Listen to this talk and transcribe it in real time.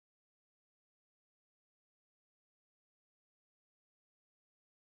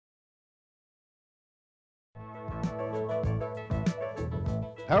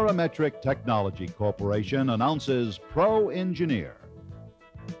Parametric Technology Corporation announces Pro Engineer.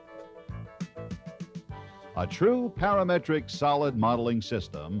 A true parametric solid modeling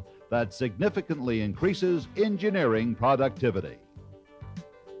system that significantly increases engineering productivity.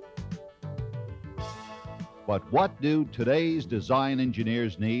 But what do today's design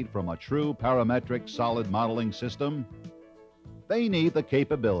engineers need from a true parametric solid modeling system? They need the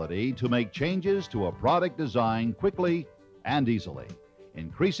capability to make changes to a product design quickly and easily,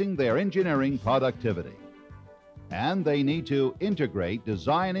 increasing their engineering productivity. And they need to integrate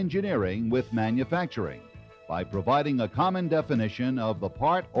design engineering with manufacturing by providing a common definition of the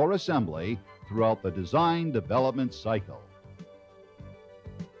part or assembly throughout the design development cycle.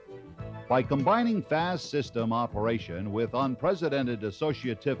 By combining fast system operation with unprecedented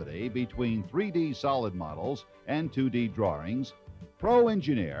associativity between 3D solid models and 2D drawings, Pro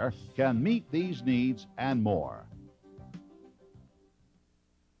Engineer can meet these needs and more.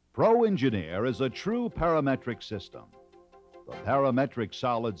 Pro Engineer is a true parametric system. The Parametric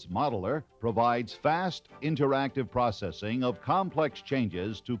Solids Modeler provides fast, interactive processing of complex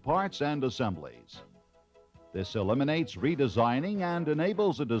changes to parts and assemblies. This eliminates redesigning and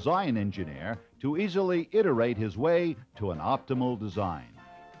enables a design engineer to easily iterate his way to an optimal design.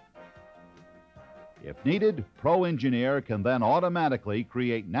 If needed, Pro Engineer can then automatically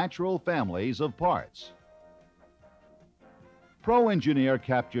create natural families of parts. Pro Engineer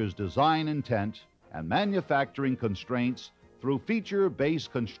captures design intent and manufacturing constraints through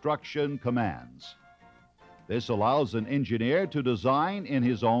feature-based construction commands. This allows an engineer to design in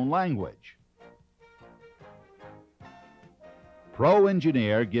his own language. Pro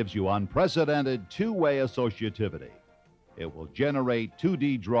Engineer gives you unprecedented two-way associativity. It will generate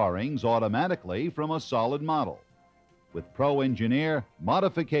 2D drawings automatically from a solid model. With Pro Engineer,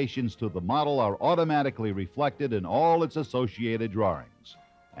 modifications to the model are automatically reflected in all its associated drawings,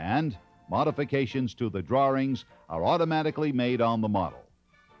 and modifications to the drawings are automatically made on the model.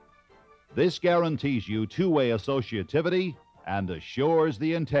 This guarantees you two-way associativity and assures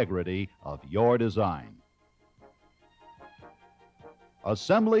the integrity of your design.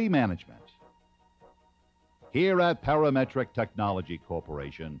 Assembly management. Here at Parametric Technology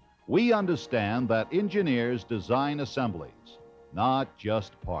Corporation, we understand that engineers design assemblies, not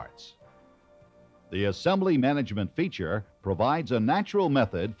just parts. The assembly management feature provides a natural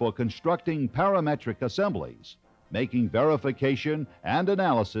method for constructing parametric assemblies, making verification and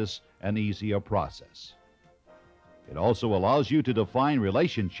analysis an easier process. It also allows you to define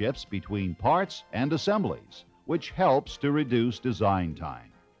relationships between parts and assemblies, which helps to reduce design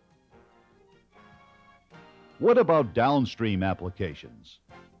time. What about downstream applications?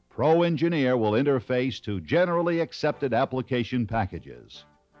 Pro Engineer will interface to generally accepted application packages.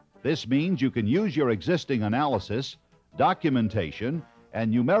 This means you can use your existing analysis, documentation,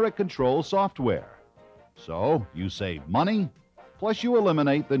 and numeric control software. So you save money, plus you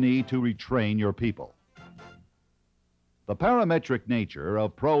eliminate the need to retrain your people. The parametric nature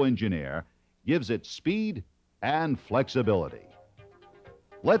of Pro Engineer gives it speed and flexibility.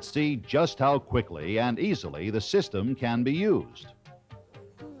 Let's see just how quickly and easily the system can be used.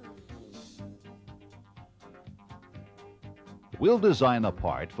 We'll design a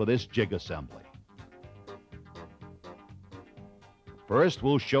part for this jig assembly. First,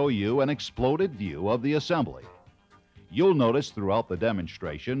 we'll show you an exploded view of the assembly. You'll notice throughout the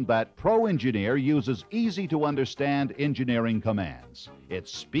demonstration that Pro Engineer uses easy-to-understand engineering commands. It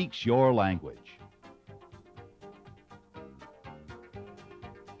speaks your language.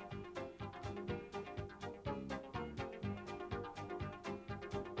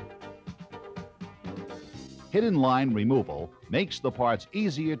 Hidden line removal makes the parts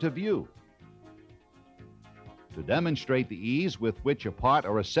easier to view. To demonstrate the ease with which a part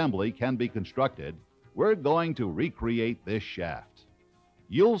or assembly can be constructed, we're going to recreate this shaft.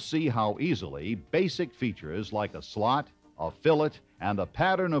 You'll see how easily basic features like a slot, a fillet, and a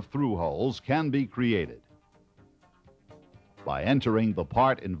pattern of through holes can be created. By entering the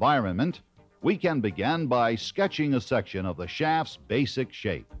part environment, we can begin by sketching a section of the shaft's basic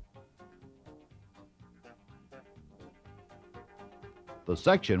shape. The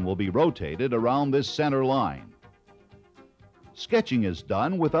section will be rotated around this center line. Sketching is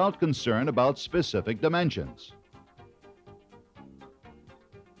done without concern about specific dimensions.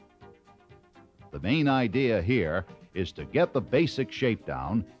 The main idea here is to get the basic shape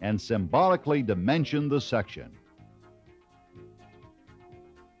down and symbolically dimension the section.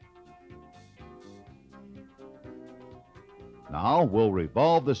 Now we'll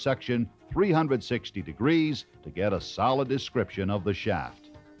revolve the section 360 degrees to get a solid description of the shaft.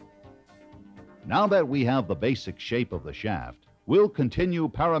 Now that we have the basic shape of the shaft, we'll continue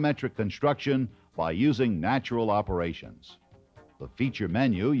parametric construction by using natural operations. The feature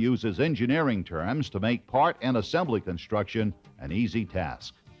menu uses engineering terms to make part and assembly construction an easy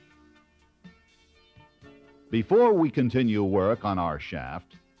task. Before we continue work on our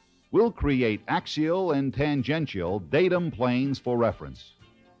shaft, we'll create axial and tangential datum planes for reference.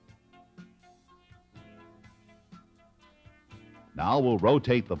 Now we'll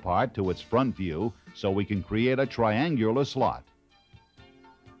rotate the part to its front view so we can create a triangular slot.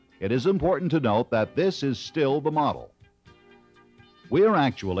 It is important to note that this is still the model. We're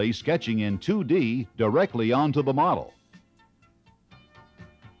actually sketching in 2D directly onto the model.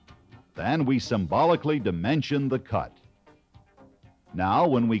 Then we symbolically dimension the cut. Now,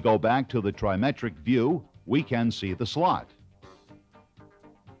 when we go back to the trimetric view, we can see the slot.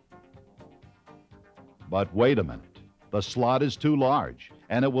 But wait a minute. The slot is too large,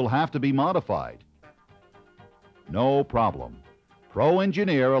 and it will have to be modified. No problem. Pro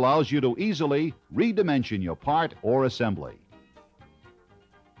Engineer allows you to easily redimension your part or assembly.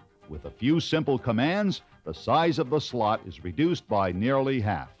 With a few simple commands, the size of the slot is reduced by nearly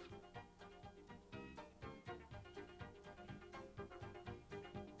half.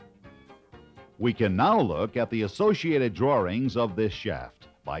 We can now look at the associated drawings of this shaft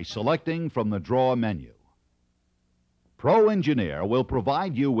by selecting from the Draw menu. Pro Engineer will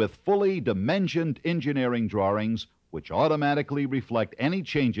provide you with fully dimensioned engineering drawings which automatically reflect any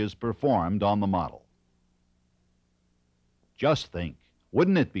changes performed on the model. Just think,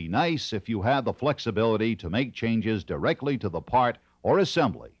 wouldn't it be nice if you had the flexibility to make changes directly to the part or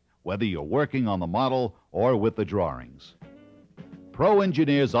assembly, whether you're working on the model or with the drawings? Pro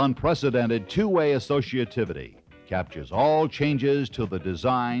Engineer's unprecedented two-way associativity captures all changes to the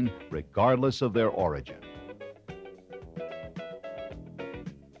design regardless of their origin.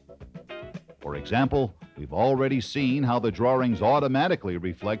 For example, we've already seen how the drawings automatically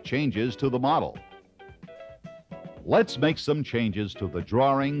reflect changes to the model. Let's make some changes to the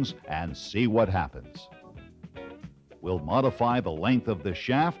drawings and see what happens. We'll modify the length of the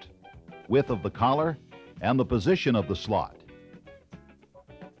shaft, width of the collar, and the position of the slot.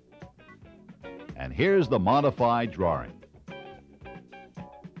 And here's the modified drawing.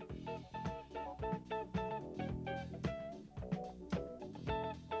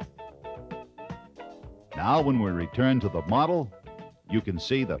 Now, when we return to the model, you can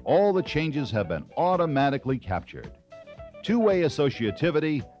see that all the changes have been automatically captured. Two-way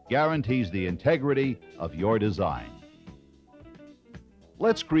associativity guarantees the integrity of your design.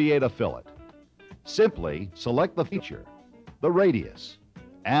 Let's create a fillet. Simply select the feature, the radius,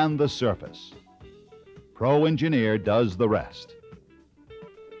 and the surface. Pro Engineer does the rest.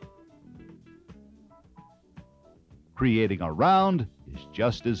 Creating a round is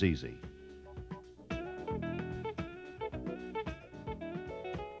just as easy.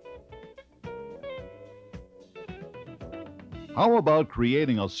 How about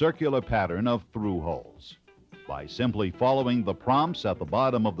creating a circular pattern of through holes? By simply following the prompts at the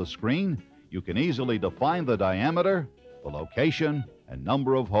bottom of the screen, you can easily define the diameter, the location, and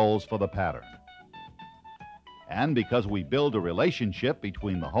number of holes for the pattern. And because we build a relationship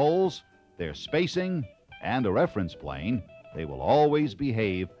between the holes, their spacing, and a reference plane, they will always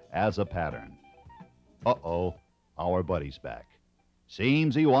behave as a pattern. Uh-oh, our buddy's back.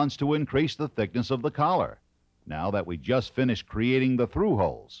 Seems he wants to increase the thickness of the collar, now that we just finished creating the through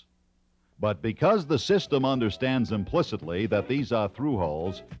holes. But because the system understands implicitly that these are through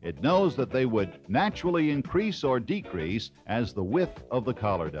holes, it knows that they would naturally increase or decrease as the width of the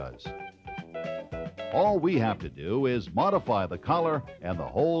collar does. All we have to do is modify the collar and the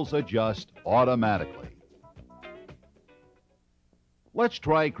holes adjust automatically. Let's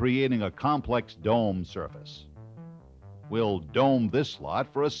try creating a complex dome surface. We'll dome this slot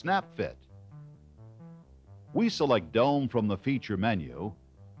for a snap fit. We select Dome from the feature menu,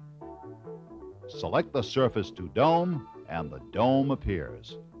 select the surface to dome, and the dome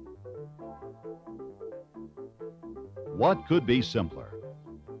appears. What could be simpler?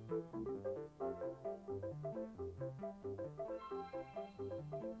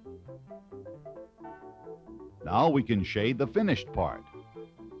 Now we can shade the finished part.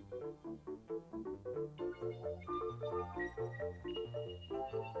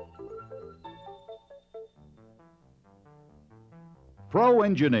 Pro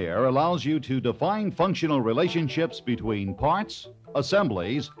Engineer allows you to define functional relationships between parts,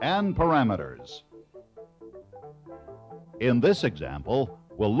 assemblies, and parameters. In this example,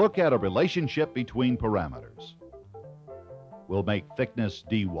 we'll look at a relationship between parameters. We'll make thickness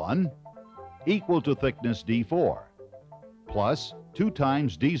D1 equal to thickness D4 plus 2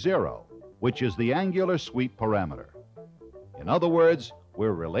 times D0, which is the angular sweep parameter. In other words,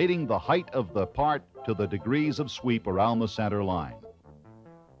 we're relating the height of the part to the degrees of sweep around the center line.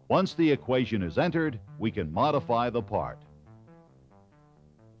 Once the equation is entered, we can modify the part.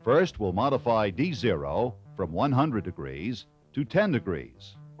 First, we'll modify D0 from 100 degrees to 10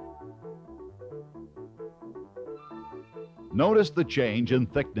 degrees. Notice the change in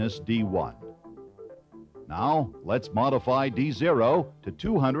thickness D1. Now, let's modify D0 to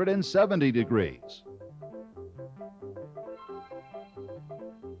 270 degrees.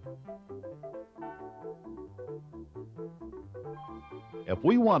 If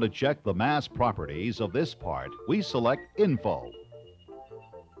we want to check the mass properties of this part, we select Info.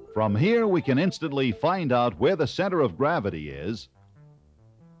 From here, we can instantly find out where the center of gravity is,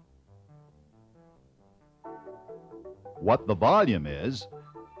 what the volume is,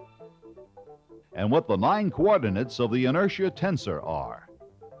 and what the line coordinates of the inertia tensor are.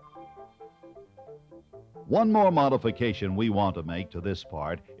 One more modification we want to make to this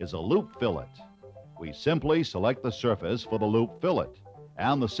part is a loop fillet. We simply select the surface for the loop fillet,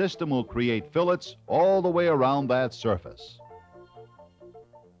 and the system will create fillets all the way around that surface.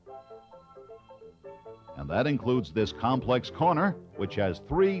 And that includes this complex corner, which has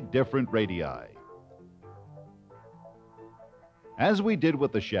 3 different radii. As we did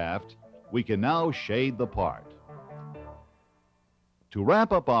with the shaft, we can now shade the part. To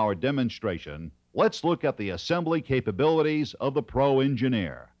wrap up our demonstration, let's look at the assembly capabilities of the Pro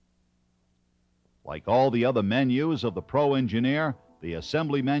Engineer. Like all the other menus of the Pro Engineer, the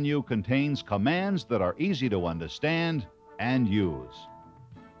assembly menu contains commands that are easy to understand and use.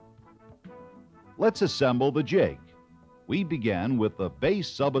 Let's assemble the jig. We begin with the base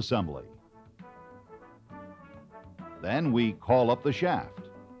subassembly. Then we call up the shaft.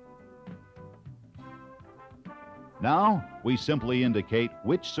 Now, we simply indicate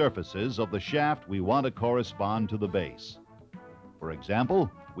which surfaces of the shaft we want to correspond to the base. For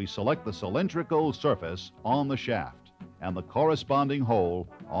example, we select the cylindrical surface on the shaft and the corresponding hole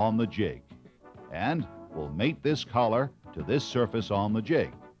on the jig. And we'll mate this collar to this surface on the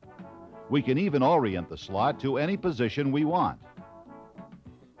jig. We can even orient the slot to any position we want.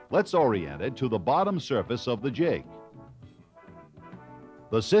 Let's orient it to the bottom surface of the jig.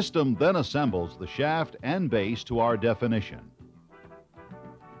 The system then assembles the shaft and base to our definition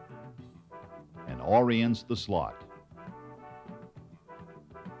and orients the slot.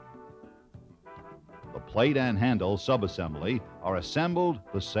 The plate and handle subassembly are assembled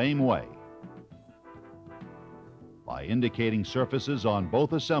the same way by indicating surfaces on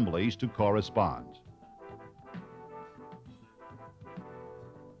both assemblies to correspond.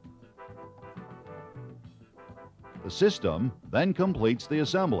 The system then completes the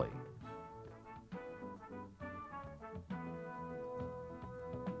assembly.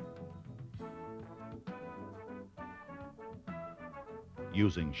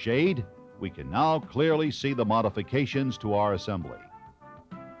 Using shade, we can now clearly see the modifications to our assembly.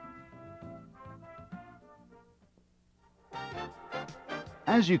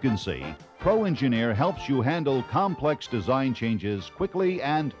 As you can see, Pro Engineer helps you handle complex design changes quickly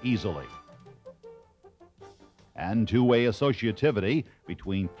and easily. And two-way associativity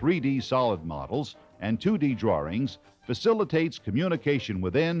between 3D solid models and 2D drawings facilitates communication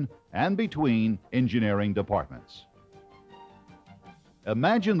within and between engineering departments.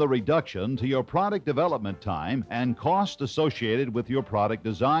 Imagine the reduction to your product development time and cost associated with your product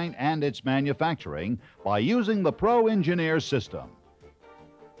design and its manufacturing by using the Pro Engineer system.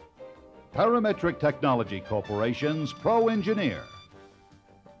 Parametric Technology Corporation's Pro Engineer.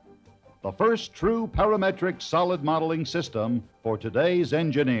 The first true parametric solid modeling system for today's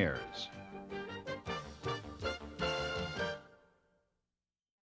engineers.